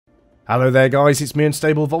Hello there guys, it's me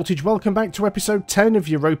Unstable Voltage. Welcome back to episode 10 of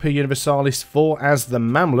Europa Universalis 4 as the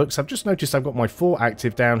Mamluks. I've just noticed I've got my 4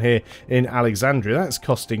 active down here in Alexandria. That's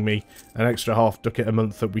costing me an extra half ducat a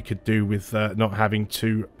month that we could do with not having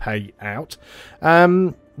to pay out.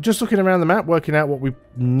 Just looking around the map, working out what we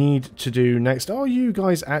need to do next. Are you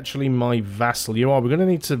guys actually my vassal? You are. We're going to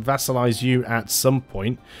need to vassalize you at some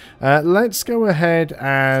point. Let's go ahead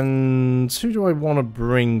and... who do I want to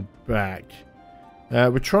bring back?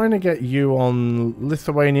 We're trying to get you on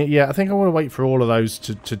Lithuania. Yeah, I think I want to wait for all of those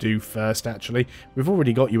to do first, actually. We've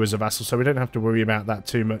already got you as a vassal, so we don't have to worry about that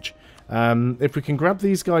too much. If we can grab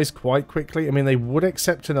these guys quite quickly, I mean, they would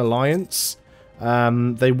accept an alliance.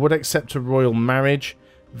 They would accept a royal marriage.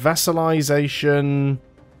 Vassalization...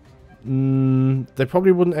 they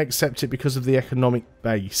probably wouldn't accept it because of the economic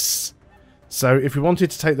base. So if we wanted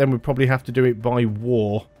to take them, we'd probably have to do it by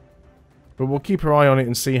war. But we'll keep our eye on it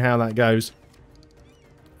and see how that goes.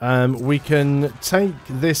 We can take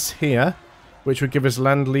this here, which would give us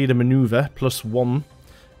land leader maneuver +1.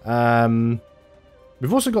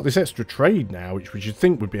 We've also got this extra trade now, which we should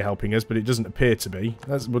think would be helping us, but it doesn't appear to be.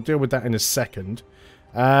 We'll deal with that in a second.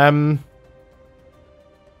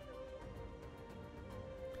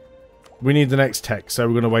 We need the next tech, so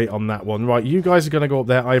we're going to wait on that one. Right, you guys are going to go up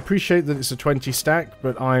there. I appreciate that it's a 20 stack,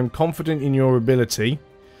 but I'm confident in your ability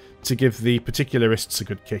to give the particularists a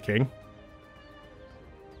good kicking.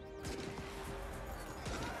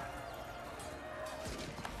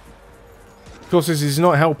 Of course, this is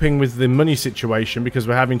not helping with the money situation because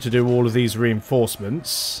we're having to do all of these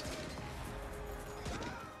reinforcements.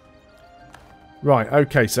 Right,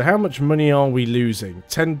 okay, so how much money are we losing?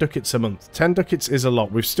 10 ducats a month. 10 ducats is a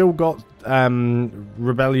lot. We've still got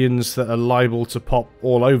rebellions that are liable to pop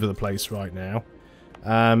all over the place right now.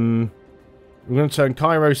 We're going to turn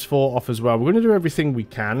Kairos 4 off as well. We're going to do everything we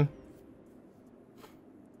can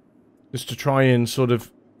just to try and sort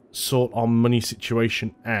our money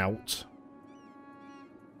situation out.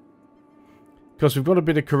 Because we've got a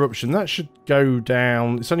bit of corruption. That should go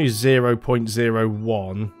down. It's only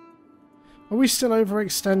 0.01. Are we still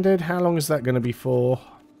overextended? How long is that going to be for?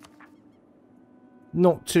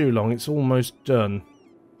 Not too long. It's almost done.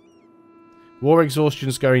 War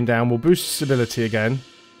exhaustion's going down. We'll boost stability again.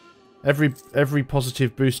 Every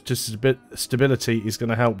positive boost to stability is going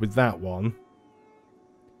to help with that one.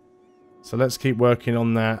 So let's keep working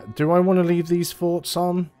on that. Do I want to leave these forts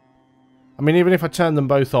on? I mean, even if I turn them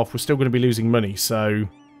both off, we're still going to be losing money, so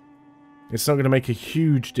it's not going to make a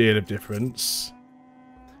huge deal of difference.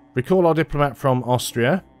 Recall our diplomat from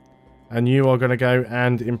Austria, and you are going to go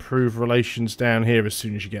and improve relations down here as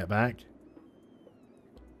soon as you get back.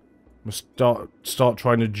 We'll start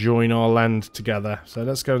trying to join our land together. So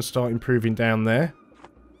let's go and start improving down there.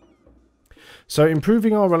 So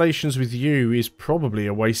improving our relations with you is probably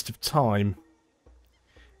a waste of time.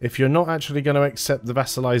 If you're not actually going to accept the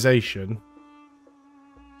vassalization.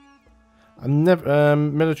 I'm never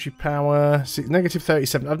military power negative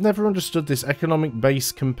 37. I've never understood this economic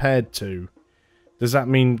base compared to. Does that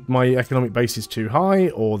mean my economic base is too high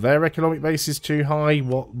or their economic base is too high?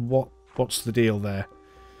 What's the deal there?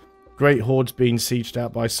 Great Horde's being sieged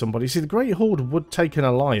out by somebody. See, the Great Horde would take an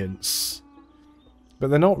alliance, but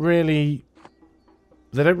they're not really.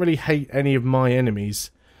 They don't really hate any of my enemies.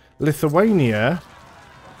 Lithuania.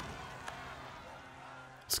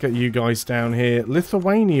 Let's get you guys down here.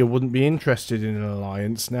 Lithuania wouldn't be interested in an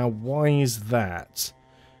alliance. Now, why is that?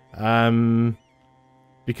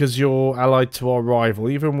 Because you're allied to our rival.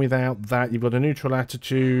 Even without that, you've got a neutral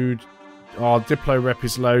attitude. Our Diplo rep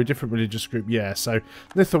is low. Different religious group. Yeah, so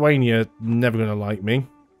Lithuania never going to like me.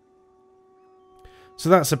 So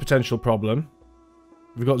that's a potential problem.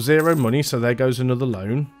 We've got 0 money, so there goes another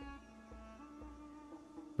loan.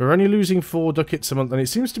 We're only losing 4 ducats a month, and it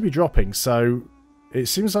seems to be dropping, so... it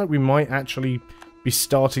seems like we might actually be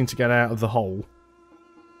starting to get out of the hole.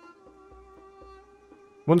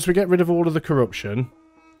 Once we get rid of all of the corruption,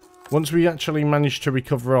 once we actually manage to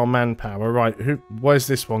recover our manpower, right, where's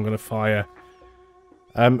this one going to fire?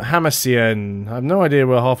 Hamasien. I have no idea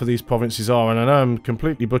where half of these provinces are, and I know I'm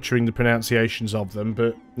completely butchering the pronunciations of them,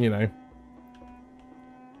 but, you know.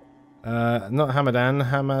 Not Hamadan,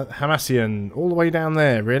 Hamasien. All the way down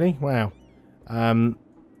there, really? Wow.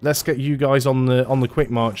 Let's get you guys on the quick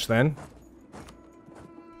march then.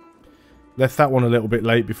 Left that one a little bit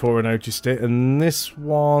late before I noticed it. And this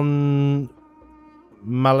one...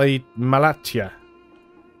 Malatya.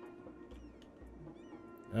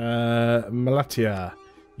 Malatya.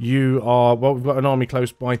 You are... well, we've got an army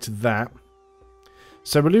close by to that.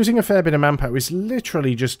 So we're losing a fair bit of manpower. It's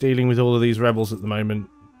literally just dealing with all of these rebels at the moment.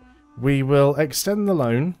 We will extend the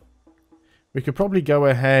loan. We could probably go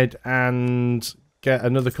ahead and get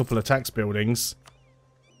another couple of tax buildings.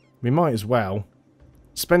 We might as well.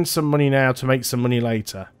 Spend some money now to make some money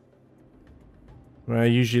later. I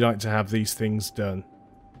usually like to have these things done.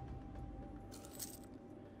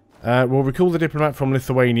 We'll recall the diplomat from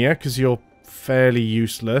Lithuania, because you're fairly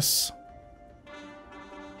useless.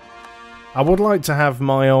 I would like to have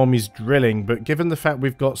my armies drilling, but given the fact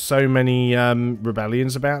we've got so many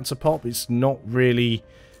rebellions about to pop, it's not really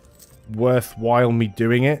worthwhile me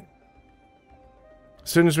doing it. As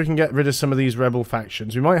soon as we can get rid of some of these rebel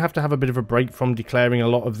factions, we might have to have a bit of a break from declaring a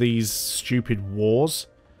lot of these stupid wars.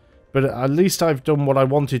 But at least I've done what I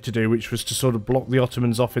wanted to do, which was to sort of block the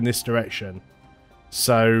Ottomans off in this direction.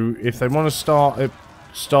 So if they want to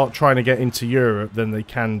start trying to get into Europe, then they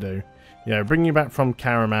can do. Yeah, bring you back from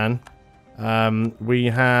Karaman. We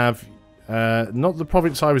have not the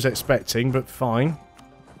province I was expecting, but fine.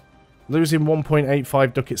 Losing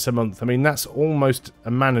 1.85 ducats a month. I mean, that's almost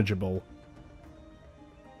manageable.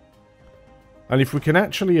 And if we can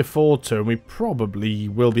actually afford to, and we probably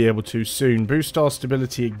will be able to soon, boost our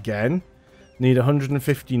stability again. Need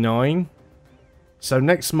 159. So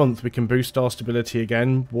next month we can boost our stability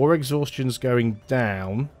again. War exhaustion's going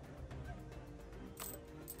down.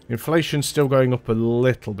 Inflation's still going up a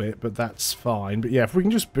little bit, but that's fine. But yeah, if we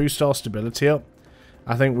can just boost our stability up,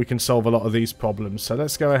 I think we can solve a lot of these problems. So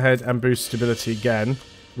let's go ahead and boost stability again.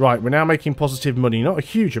 Right, we're now making positive money. Not a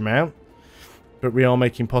huge amount, but we are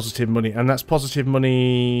making positive money. And that's positive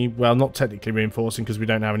money, well, not technically reinforcing because we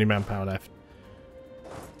don't have any manpower left.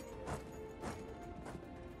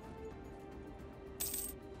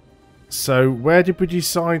 So, where did we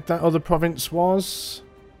decide that other province was?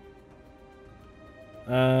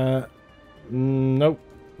 Nope.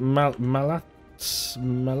 Malatia?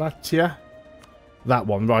 That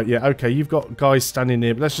one, right, yeah, okay, you've got guys standing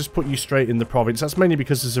here, but let's just put you straight in the province. That's mainly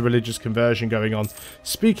because there's a religious conversion going on.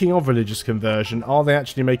 Speaking of religious conversion, are they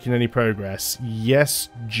actually making any progress? Yes,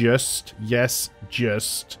 just,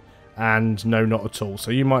 and no, not at all.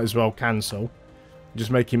 So you might as well cancel,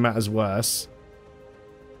 just making matters worse.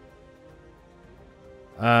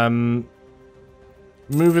 Move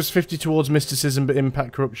us 50 towards mysticism, but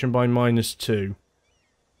impact corruption by -2.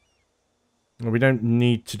 Well, we don't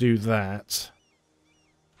need to do that.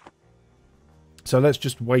 So let's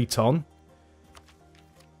just wait on.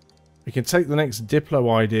 We can take the next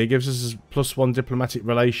Diplo idea. Gives us a +1 diplomatic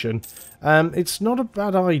relation. It's not a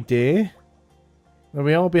bad idea.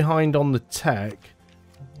 We are behind on the tech.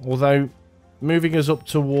 Although, moving us up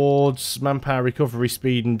towards manpower recovery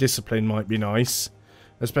speed and discipline might be nice.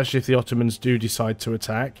 Especially if the Ottomans do decide to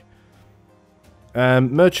attack.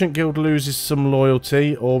 Merchant Guild loses some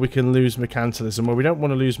loyalty, or we can lose mercantilism. Well, we don't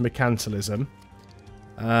want to lose mercantilism.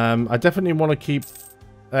 I definitely want to keep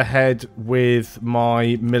ahead with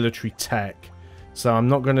my military tech, so I'm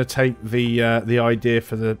not going to take the idea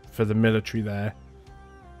for the military there.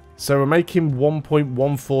 So we're making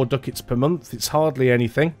 1.14 ducats per month. It's hardly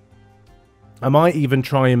anything. I might even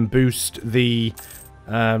try and boost the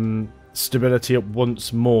stability up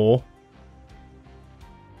once more.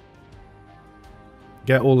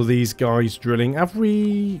 Get all of these guys drilling. Have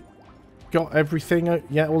we got everything?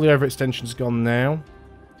 Yeah, all the overextension's gone now.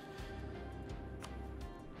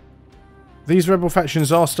 These rebel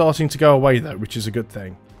factions are starting to go away, though, which is a good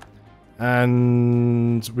thing.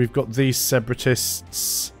 And we've got these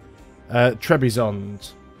separatists.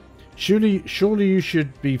 Trebizond. Surely you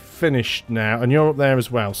should be finished now, and you're up there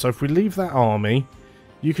as well. So if we leave that army,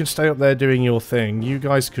 you can stay up there doing your thing. You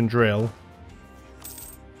guys can drill.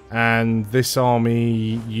 And this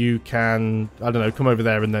army, you can, I don't know, come over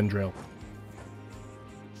there and then drill.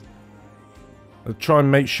 I'll try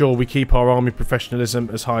and make sure we keep our army professionalism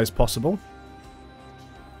as high as possible.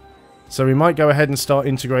 So we might go ahead and start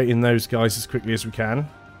integrating those guys as quickly as we can.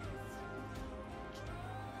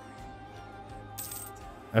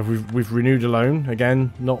 We've renewed a loan.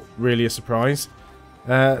 Again, not really a surprise.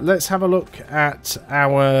 Let's have a look at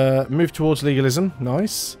our move towards legalism.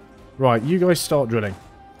 Nice. Right, you guys start drilling.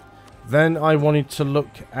 Then I wanted to look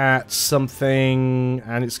at something,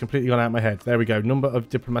 and it's completely gone out of my head. There we go. Number of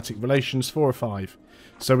diplomatic relations, 4 or 5.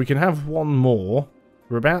 So we can have one more.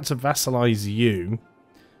 We're about to vassalize you.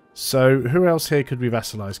 So who else here could we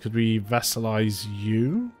vassalize? Could we vassalize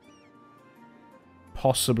you?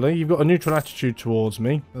 Possibly. You've got a neutral attitude towards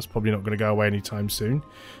me. That's probably not going to go away anytime soon.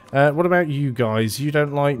 What about you guys? You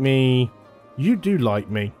don't like me. You do like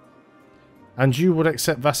me. And you would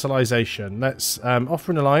accept vassalization. Let's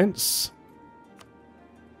offer an alliance.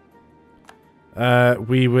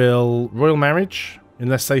 We will royal marriage.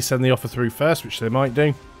 Unless they send the offer through first, which they might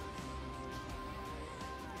do.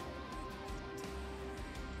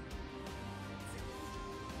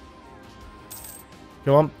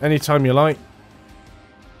 Go on, anytime you like.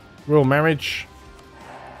 Royal marriage.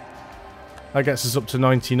 That gets us up to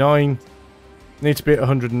 99. Need to be at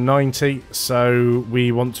 190, so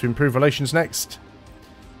we want to improve relations next.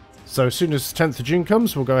 So as soon as 10th of June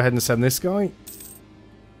comes, we'll go ahead and send this guy.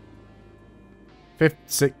 5th,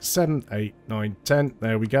 6th, 7th, 8th, 9th, 10th.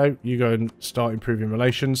 There we go. You go and start improving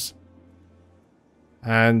relations.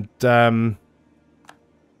 And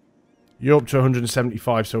you're up to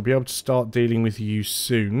 175, so we'll be able to start dealing with you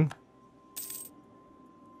soon.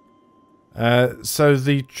 So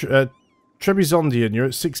the Trebizondian, you're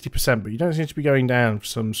at 60%, but you don't seem to be going down for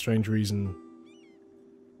some strange reason.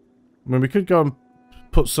 I mean, we could go and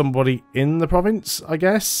put somebody in the province, I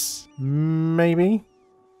guess. Maybe.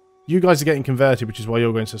 You guys are getting converted, which is why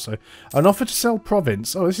you're going so slow. An offer to sell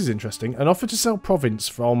province. Oh, this is interesting. An offer to sell province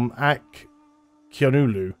from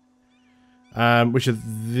Akyonulu, which are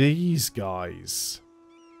these guys,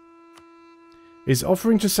 is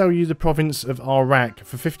offering to sell you the province of Iraq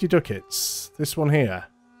for 50 ducats. This one here.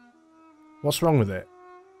 What's wrong with it?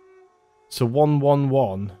 It's a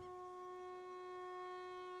 111.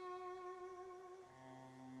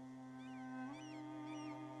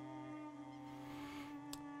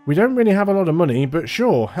 We don't really have a lot of money, but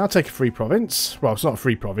sure, I'll take a free province. Well, it's not a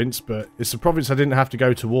free province, but it's a province I didn't have to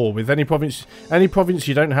go to war with. Any province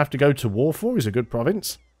you don't have to go to war for is a good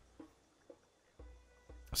province.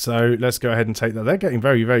 So let's go ahead and take that. They're getting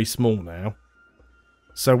very, very small now.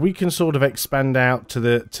 So we can sort of expand out to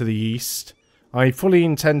the east. I fully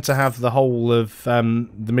intend to have the whole of the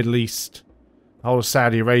Middle East, the whole of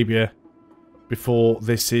Saudi Arabia, before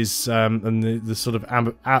this is, and the sort of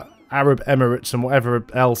Arab Emirates and whatever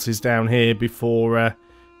else is down here before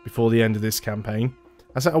the end of this campaign.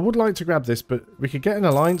 I said I would like to grab this, but we could get an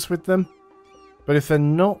alliance with them. But if they're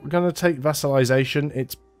not going to take vassalization,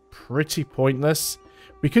 it's pretty pointless.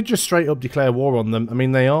 We could just straight up declare war on them. I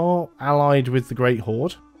mean, they are allied with the Great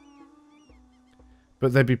Horde,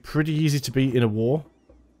 but they'd be pretty easy to beat in a war.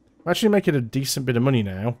 We're actually making a decent bit of money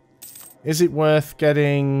now. Is it worth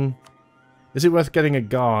getting? Is it worth getting a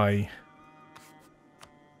guy?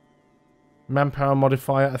 Manpower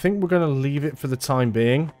modifier. I think we're going to leave it for the time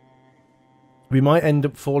being. We might end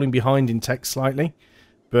up falling behind in tech slightly,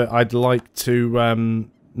 but I'd like to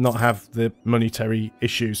not have the monetary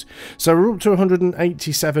issues. So we're up to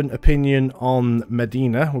 187 opinion on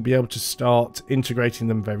Medina. We'll be able to start integrating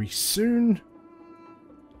them very soon.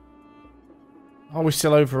 Are we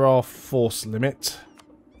still over our force limit?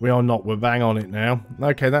 We are not. We're bang on it now.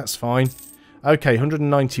 Okay, that's fine. Okay,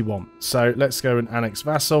 191. So let's go and annex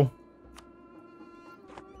vassal.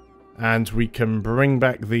 And we can bring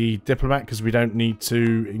back the diplomat because we don't need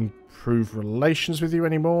to improve relations with you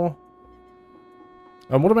anymore.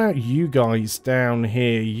 And what about you guys down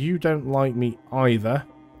here? You don't like me either.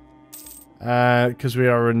 Because we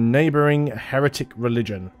are a neighbouring heretic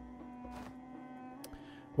religion.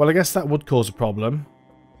 Well, I guess that would cause a problem.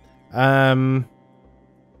 And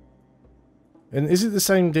is it the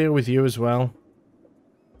same deal with you as well?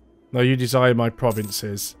 No, you desire my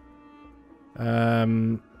provinces.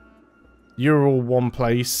 You're all one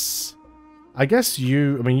place. I guess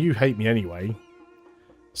you... I mean, you hate me anyway.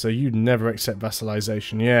 So you never accept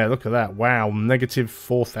vassalization. Yeah, look at that. Wow, negative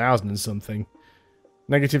 4,000 and something.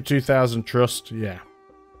 Negative 2,000 trust. Yeah.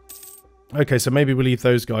 Okay, so maybe we'll leave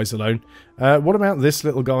those guys alone. What about this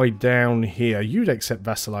little guy down here? You'd accept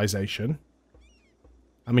vassalization.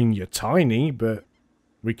 I mean, you're tiny, but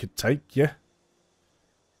we could take you.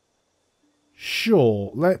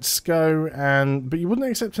 Sure, let's go and... But you wouldn't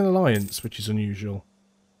accept an alliance, which is unusual.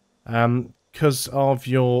 Because of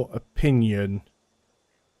your opinion.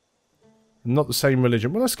 Not the same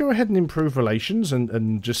religion. Well, let's go ahead and improve relations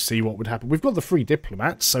and just see what would happen. We've got the free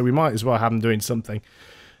diplomats, so we might as well have them doing something.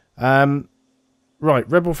 Right,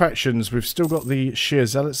 rebel factions. We've still got the sheer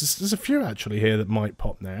zealots. There's a few actually here that might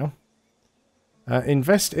pop now.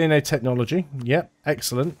 Invest in a technology. Yep,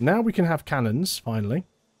 excellent. Now we can have cannons, finally.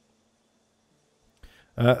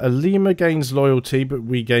 Alima gains loyalty, but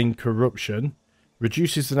we gain corruption.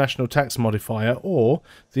 Reduces the national tax modifier, or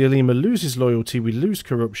the Alima loses loyalty, we lose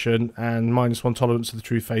corruption, and -1 tolerance to the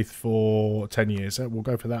true faith for 10 years. We'll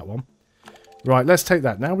go for that one. Right, let's take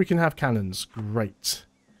that. Now we can have cannons. Great.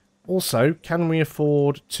 Also, can we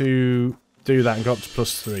afford to do that and go up to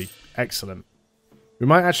 +3? Excellent. We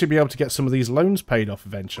might actually be able to get some of these loans paid off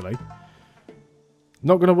eventually.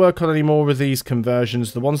 Not going to work on any more of these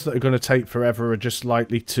conversions. The ones that are going to take forever are just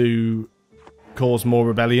likely to cause more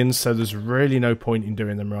rebellions, so there's really no point in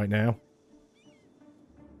doing them right now.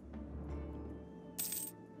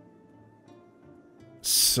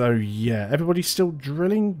 So yeah, everybody's still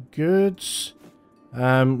drilling. Good.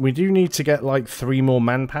 We do need to get like 3 more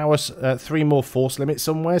manpower, 3 more force limits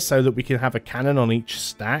somewhere so that we can have a cannon on each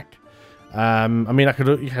stack. I mean,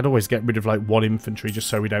 you could always get rid of like 1 infantry just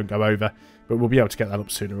so we don't go over, but we'll be able to get that up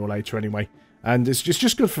sooner or later anyway. And it's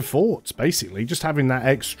just good for forts, basically. Just having that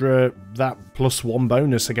extra, that +1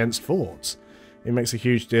 bonus against forts. It makes a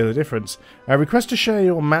huge deal of difference. Request to share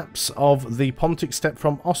your maps of the Pontic Steppe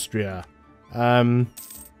from Austria.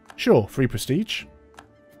 Sure, free prestige.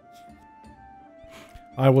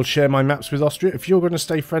 I will share my maps with Austria. If you're going to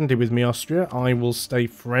stay friendly with me, Austria, I will stay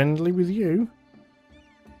friendly with you.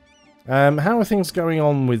 How are things going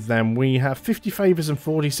on with them? We have 50 favours and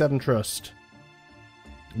 47 trust.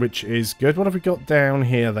 Which is good. What have we got down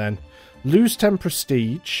here then? Lose 10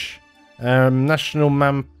 prestige. National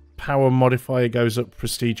manpower modifier goes up,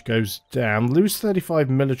 prestige goes down. Lose 35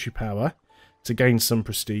 military power to gain some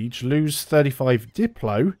prestige. Lose 35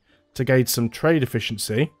 diplo to gain some trade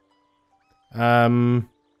efficiency. 35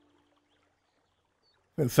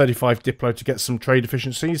 diplo to get some trade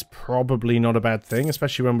efficiency is probably not a bad thing,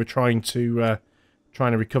 especially when we're trying to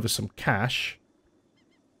recover some cash.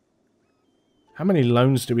 How many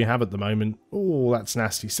loans do we have at the moment? Oh, that's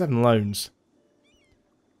nasty. 7 loans.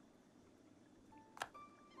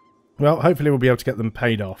 Well, hopefully we'll be able to get them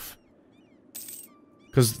paid off.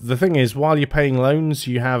 Because the thing is, while you're paying loans,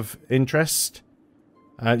 you have interest.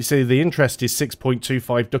 You see, the interest is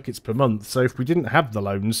 6.25 ducats per month. So if we didn't have the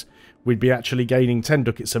loans, we'd be actually gaining 10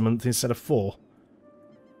 ducats a month instead of 4.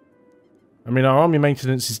 I mean, our army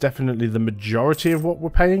maintenance is definitely the majority of what we're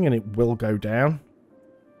paying, and it will go down.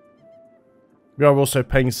 We are also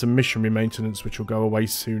paying some missionary maintenance, which will go away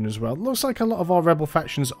soon as well. Looks like a lot of our rebel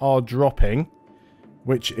factions are dropping,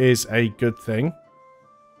 which is a good thing.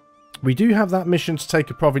 We do have that mission to take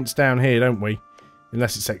a province down here, don't we?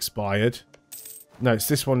 Unless it's expired. No, it's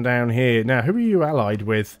this one down here. Now, who are you allied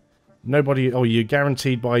with? Nobody. Oh, you're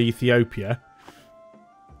guaranteed by Ethiopia.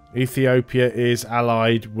 Ethiopia is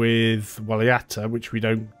allied with Waliata, which we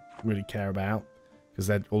don't really care about, because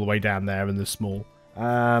they're all the way down there and they're small.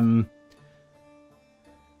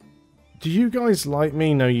 Do you guys like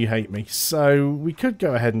me? No, you hate me. So we could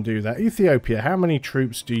go ahead and do that. Ethiopia, how many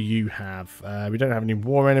troops do you have? We don't have any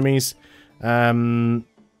war enemies.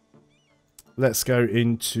 Let's go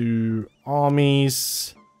into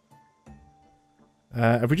armies.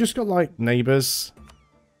 Have we just got like neighbours?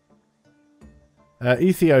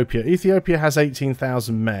 Ethiopia. Ethiopia has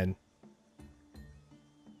 18,000 men.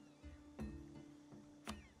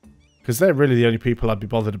 Because they're really the only people I'd be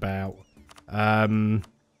bothered about.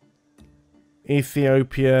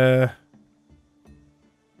 Ethiopia.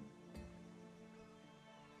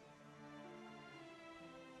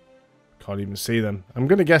 Can't even see them. I'm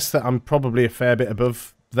going to guess that I'm probably a fair bit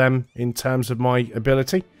above them in terms of my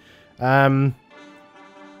ability. It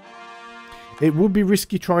would be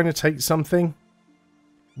risky trying to take something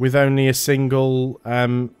with only a single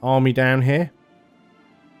army down here.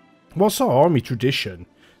 What's our army tradition?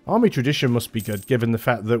 Army tradition must be good, given the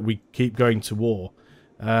fact that we keep going to war.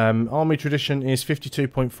 Army tradition is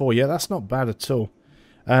 52.4. Yeah, that's not bad at all.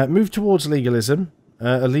 Move towards legalism.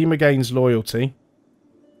 Alima gains loyalty.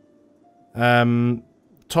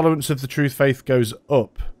 Tolerance of the truth faith goes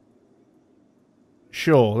up.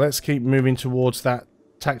 Sure, let's keep moving towards that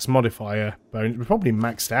tax modifier bonus. We're probably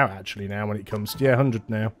maxed out actually now when it comes to... Yeah, 100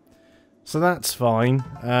 now. So that's fine.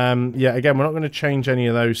 Yeah, again, we're not going to change any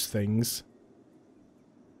of those things.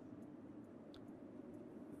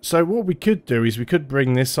 So what we could do is we could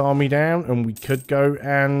bring this army down and we could go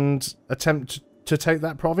and attempt to take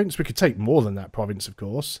that province. We could take more than that province, of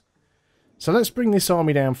course. So let's bring this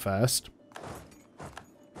army down first.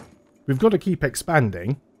 We've got to keep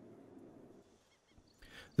expanding.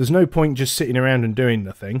 There's no point just sitting around and doing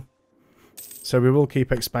nothing. So we will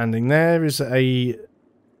keep expanding. There is a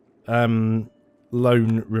loan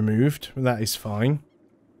removed. That is fine.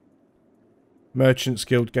 Merchants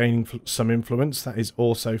Guild gaining some influence. That is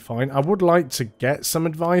also fine. I would like to get some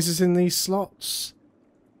advisors in these slots.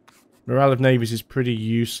 Morale of navies is pretty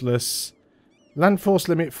useless. Land force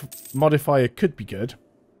limit modifier could be good.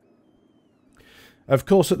 Of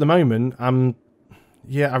course, at the moment,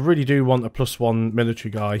 yeah, I really do want a +1 military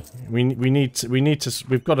guy.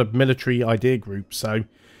 We've got a military idea group, so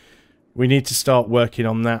we need to start working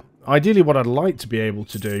on that. Ideally, what I'd like to be able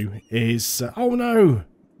to do is... oh no!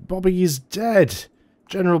 Bobby is dead.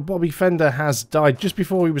 General Bobby Fender has died just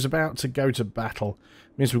before he was about to go to battle.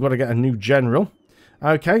 Means we've got to get a new general.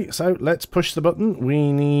 Okay, so let's push the button.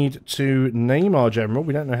 We need to name our general.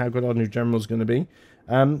 We don't know how good our new general is going to be.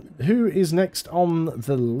 Who is next on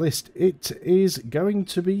the list? It is going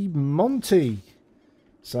to be Monty.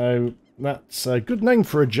 So that's a good name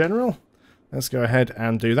for a general. Let's go ahead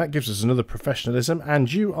and do that. Gives us another professionalism,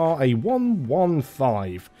 and you are a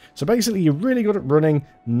 115. So basically, you're really good at running,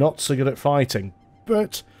 not so good at fighting.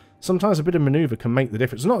 But sometimes a bit of manoeuvre can make the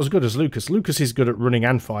difference. Not as good as Lucas. Lucas is good at running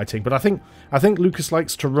and fighting, but I think Lucas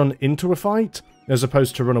likes to run into a fight as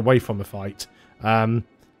opposed to run away from a fight. And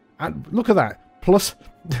look at that. Plus,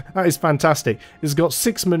 that is fantastic. It's got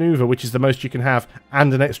 6 manoeuvre, which is the most you can have,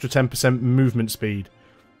 and an extra 10% movement speed.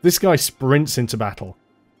 This guy sprints into battle.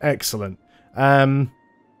 Excellent.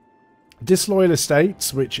 Disloyal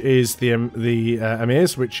Estates, which is the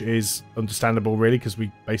Emirs, which is understandable really because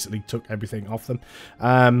we basically took everything off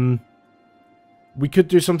them. We could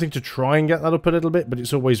do something to try and get that up a little bit, but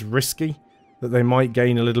it's always risky that they might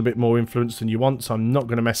gain a little bit more influence than you want, so I'm not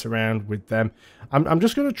going to mess around with them. I'm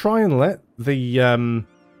just going to try and let the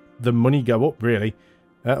money go up really.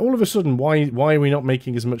 All of a sudden, why are we not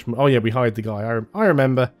making as much money? Oh yeah, we hired the guy. I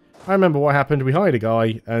remember what happened. We hired a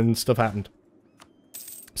guy and stuff happened.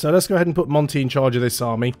 So let's go ahead and put Monty in charge of this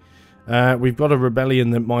army. We've got a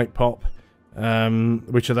rebellion that might pop.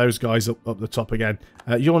 Which are those guys up the top again.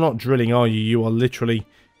 You're not drilling, are you?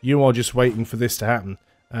 You are just waiting for this to happen.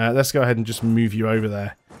 Let's go ahead and just move you over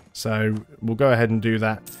there. So we'll go ahead and do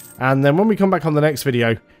that. And then when we come back on the next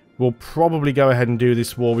video, we'll probably go ahead and do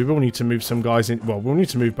this war. We will need to move some guys in. Well, we'll need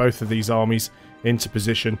to move both of these armies into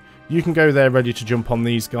position. You can go there ready to jump on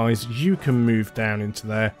these guys. You can move down into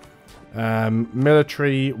there.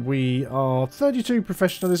 Military, we are 32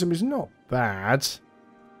 professionalism is not bad.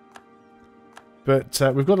 But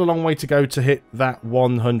we've got a long way to go to hit that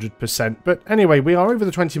 100%. But anyway, we are over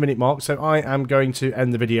the 20-minute mark, so I am going to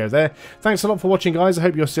end the video there. Thanks a lot for watching, guys. I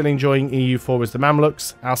hope you're still enjoying EU4 as the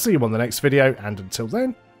Mamluks. I'll see you on the next video, and until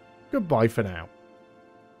then, goodbye for now.